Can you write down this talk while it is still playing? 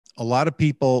a lot of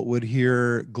people would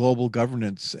hear global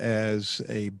governance as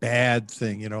a bad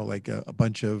thing, like a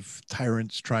bunch of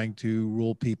tyrants trying to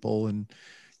rule people and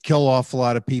kill off a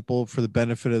lot of people for the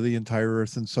benefit of the entire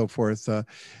earth and so forth.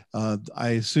 I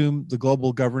assume the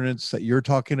global governance that you're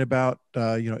talking about,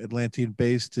 Atlantean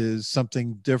based, is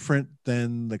something different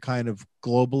than the kind of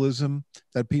globalism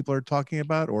that people are talking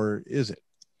about, or is it?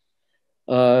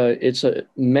 It's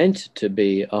meant to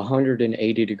be a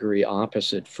 180-degree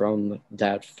opposite from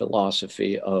that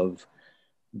philosophy of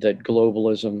that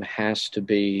globalism has to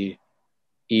be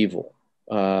evil.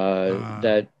 Uh,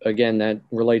 That again, that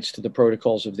relates to the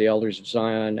protocols of the Elders of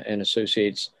Zion and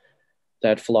associates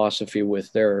that philosophy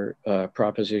with their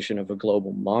proposition of a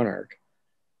global monarch.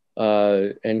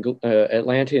 And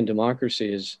Atlantean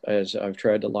democracy is, as I've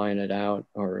tried to line it out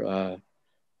or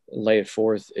lay it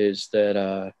forth, is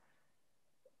that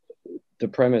the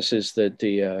premise is that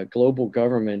the global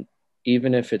government,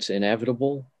 even if it's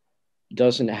inevitable,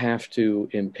 doesn't have to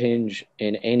impinge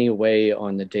in any way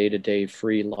on the day-to-day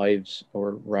free lives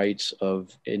or rights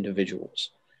of individuals.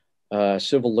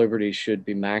 Civil liberties should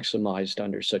be maximized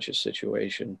under such a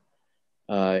situation,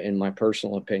 in my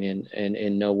personal opinion, and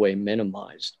in no way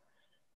minimized.